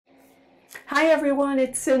Hi everyone,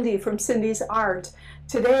 it's Cindy from Cindy's Art.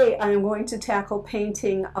 Today I am going to tackle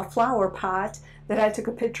painting a flower pot that I took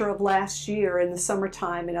a picture of last year in the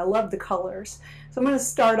summertime, and I love the colors. So I'm going to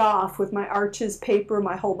start off with my Arches paper,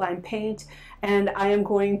 my Holbein paint, and I am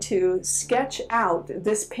going to sketch out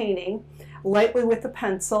this painting lightly with a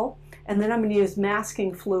pencil, and then I'm going to use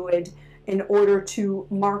masking fluid in order to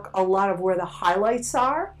mark a lot of where the highlights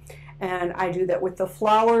are. And I do that with the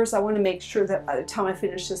flowers. I want to make sure that by the time I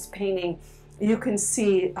finish this painting, you can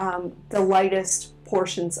see the lightest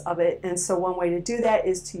portions of it. And so one way to do that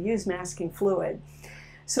is to use masking fluid.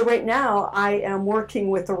 So right now I am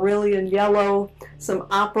working with Aurelian yellow, some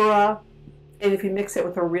opera, and if you mix it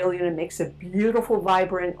with Aurelian, it makes a beautiful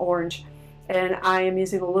vibrant orange. And I am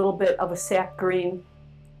using a little bit of a sap green,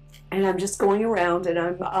 and I'm just going around and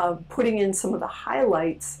I'm putting in some of the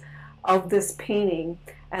highlights of this painting,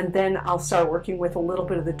 and then I'll start working with a little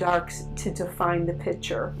bit of the darks to define the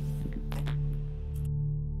picture.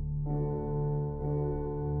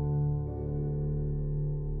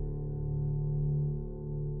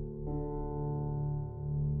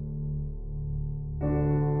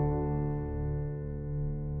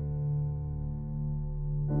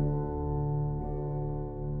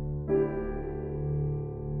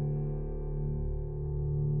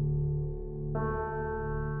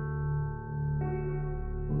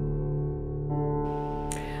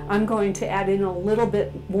 I'm going to add in a little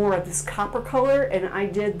bit more of this copper color, and I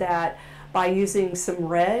did that by using some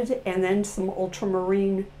red and then some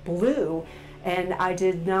ultramarine blue, and I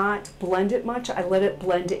did not blend it much. I let it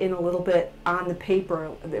blend in a little bit on the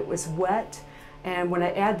paper. It was wet, and when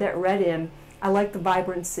I add that red in, I like the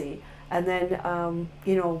vibrancy. And then,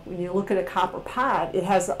 you know, when you look at a copper pot, it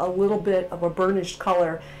has a little bit of a burnished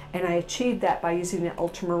color, and I achieved that by using the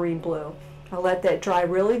ultramarine blue. I'll let that dry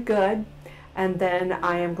really good, and then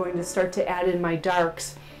I am going to start to add in my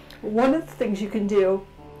darks. One of the things you can do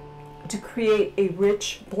to create a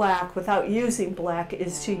rich black without using black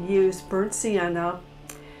is to use burnt sienna,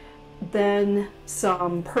 then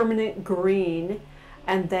some permanent green,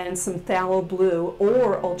 and then some phthalo blue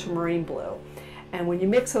or ultramarine blue. And when you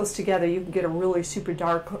mix those together, you can get a really super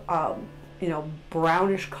dark, you know,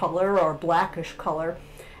 brownish color or blackish color.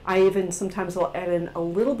 I even sometimes will add in a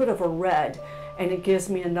little bit of a red, and it gives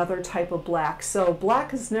me another type of black. So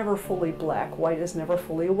black is never fully black, white is never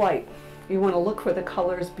fully white. You want to look for the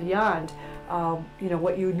colors beyond you know,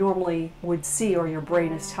 what you normally would see or your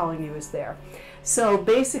brain is telling you is there. So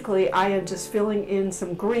basically I am just filling in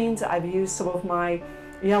some greens. I've used some of my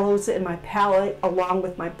yellows in my palette along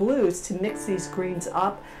with my blues to mix these greens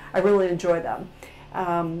up. I really enjoy them.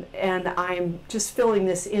 And I'm just filling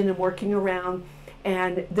this in and working around,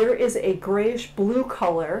 and there is a grayish blue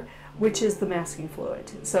color which is the masking fluid.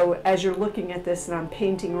 So as you're looking at this and I'm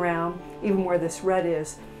painting around, even where this red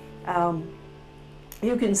is,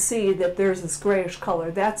 you can see that there's this grayish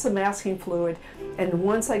color. That's the masking fluid, and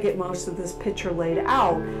once I get most of this picture laid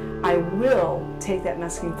out, I will take that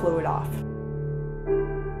masking fluid off.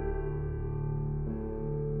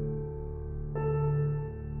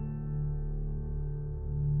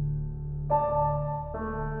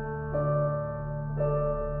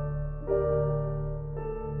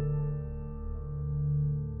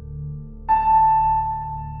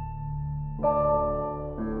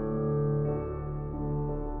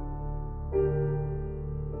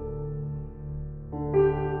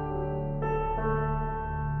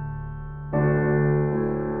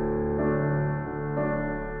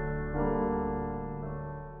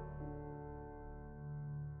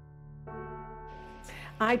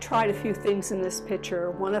 I tried a few things in this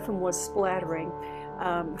picture. One of them was splattering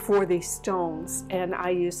for these stones, and I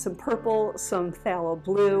used some purple, some phthalo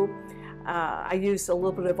blue. I used a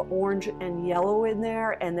little bit of orange and yellow in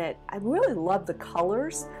there, and that I really love the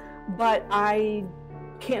colors, but I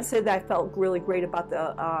can't say that I felt really great about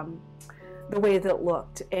the way that it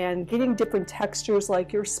looked. And getting different textures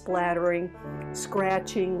like you're splattering,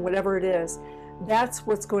 scratching, whatever it is, that's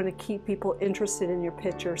what's going to keep people interested in your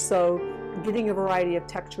picture. So getting a variety of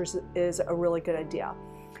textures is a really good idea.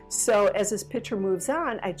 So as this picture moves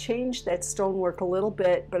on, I changed that stonework a little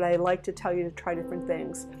bit, but I like to tell you to try different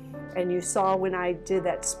things. And you saw when I did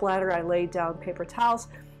that splatter, I laid down paper towels,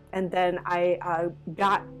 and then I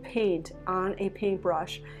got paint on a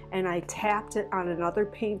paintbrush, and I tapped it on another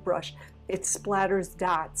paintbrush. It splatters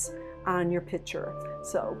dots on your picture.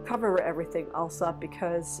 So cover everything else up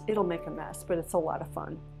because it'll make a mess, but it's a lot of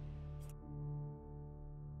fun.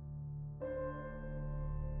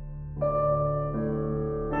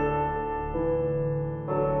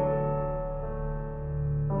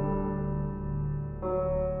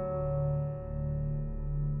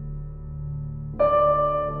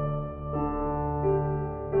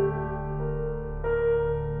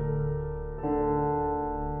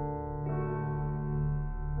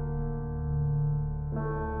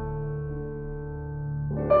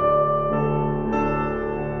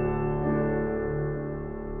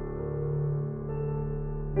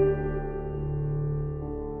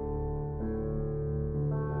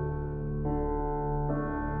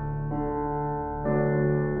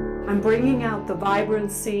 I'm bringing out the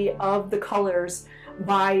vibrancy of the colors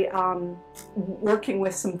by working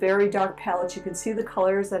with some very dark palettes. You can see the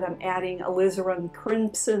colors that I'm adding. Alizaron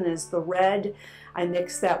Crimson is the red. I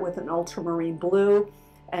mix that with an ultramarine blue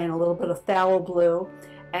and a little bit of phthalo blue.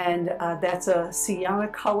 And that's a sienna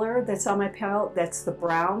color that's on my palette. That's the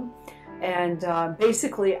brown. And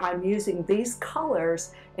basically I'm using these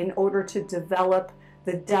colors in order to develop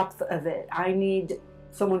the depth of it. I need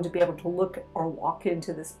someone to be able to look or walk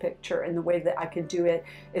into this picture, and the way that I can do it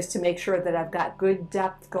is to make sure that I've got good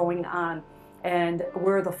depth going on, and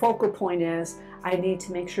where the focal point is, I need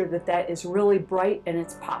to make sure that that is really bright and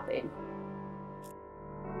it's popping.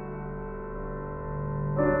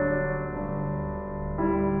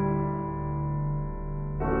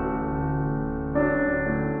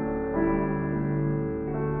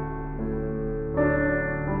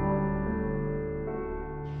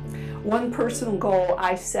 One personal goal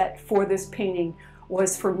I set for this painting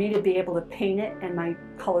was for me to be able to paint it and my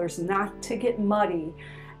colors not to get muddy,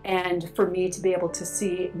 and for me to be able to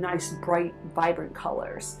see nice, bright, vibrant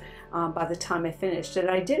colors by the time I finished. And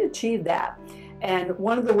I did achieve that. And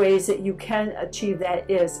one of the ways that you can achieve that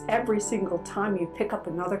is every single time you pick up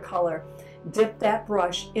another color, dip that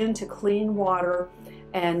brush into clean water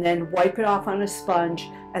and then wipe it off on a sponge,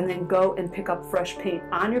 and then go and pick up fresh paint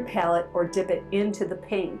on your palette or dip it into the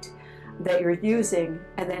paint that you're using,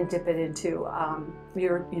 and then dip it into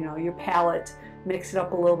your palette, mix it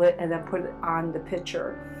up a little bit, and then put it on the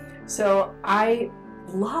picture. So I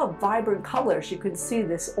love vibrant colors. You can see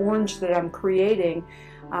this orange that I'm creating.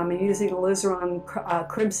 I'm using Alizaron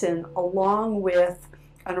Crimson along with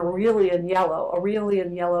an Aurelian Yellow.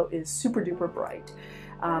 Aurelian Yellow is super duper bright.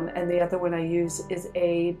 And the other one I use is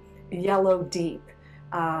a Yellow Deep.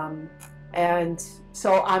 And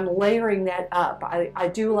so I'm layering that up.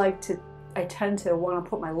 I tend to want to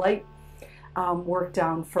put my light work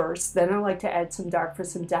down first. Then I like to add some dark for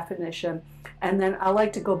some definition. And then I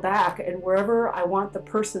like to go back, and wherever I want the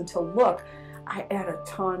person to look, I add a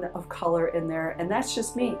ton of color in there. And that's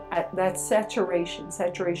just me. That's saturation.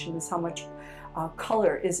 Saturation is how much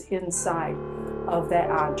color is inside of that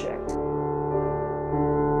object.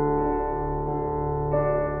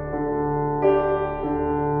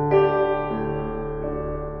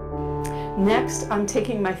 Next, I'm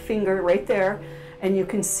taking my finger right there, and you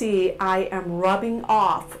can see I am rubbing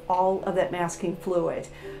off all of that masking fluid.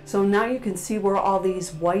 So now you can see where all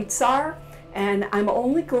these whites are, and I'm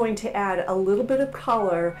only going to add a little bit of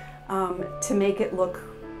color to make it look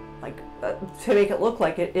like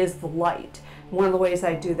it is the light. One of the ways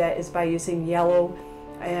I do that is by using yellow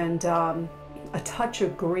and a touch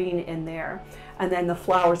of green in there. And then the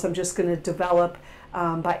flowers I'm just going to develop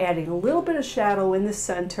by adding a little bit of shadow in the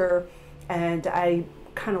center, and I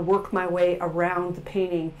kind of work my way around the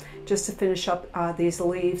painting just to finish up these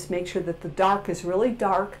leaves. Make sure that the dark is really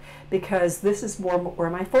dark, because this is more where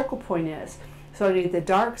my focal point is. So I need the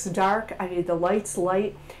darks dark, I need the lights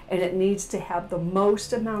light, and it needs to have the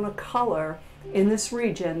most amount of color in this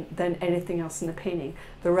region than anything else in the painting.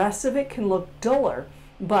 The rest of it can look duller,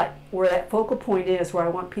 but where that focal point is, where I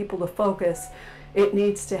want people to focus, it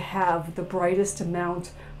needs to have the brightest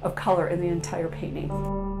amount of color in the entire painting.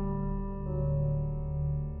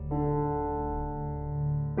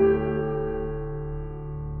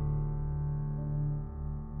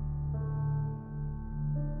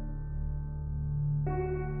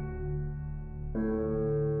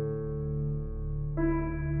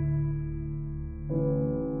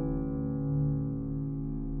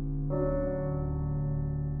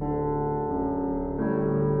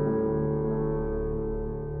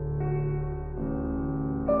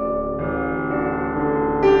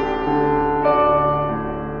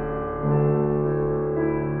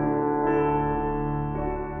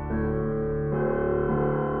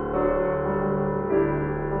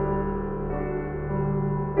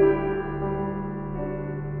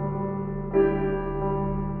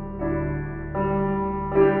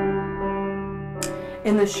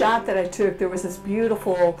 In the shot that I took, there was this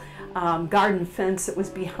beautiful garden fence that was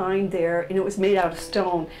behind there, and it was made out of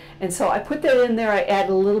stone. And so I put that in there. I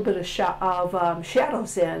added a little bit of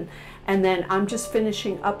shadows in, and then I'm just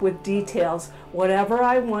finishing up with details, whatever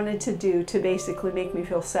I wanted to do to basically make me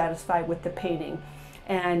feel satisfied with the painting.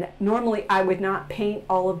 And normally I would not paint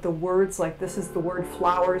all of the words, like this is the word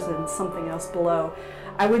flowers and something else below.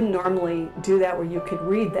 I wouldn't normally do that where you could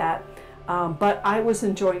read that. But I was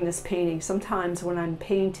enjoying this painting. Sometimes when I'm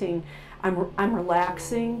painting, I'm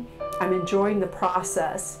relaxing, I'm enjoying the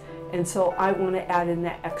process, and so I want to add in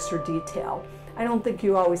that extra detail. I don't think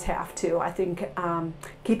you always have to. I think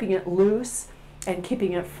keeping it loose and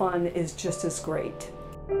keeping it fun is just as great.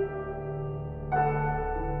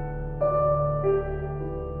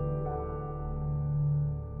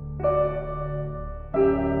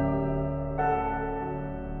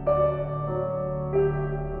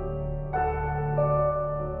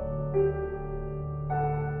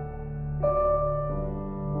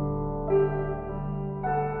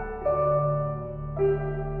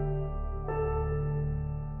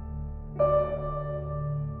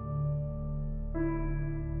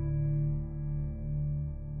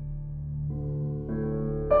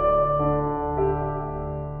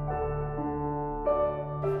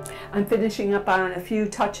 I'm finishing up on a few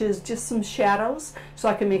touches, just some shadows, so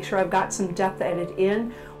I can make sure I've got some depth added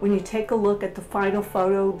in. When you take a look at the final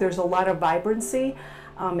photo, there's a lot of vibrancy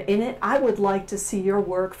in it. I would like to see your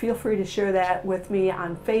work. Feel free to share that with me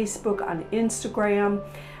on Facebook, on Instagram,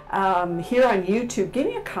 here on YouTube. Give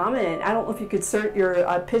me a comment. I don't know if you could insert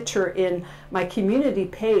your picture in my community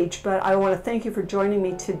page, but I want to thank you for joining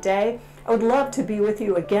me today. I would love to be with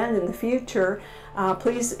you again in the future.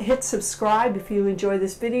 Please hit subscribe if you enjoy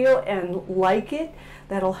this video and like it.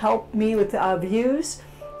 That'll help me with views.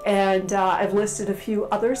 And I've listed a few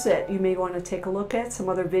others that you may want to take a look at, some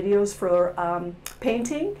other videos for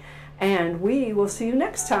painting. And we will see you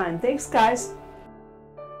next time. Thanks, guys.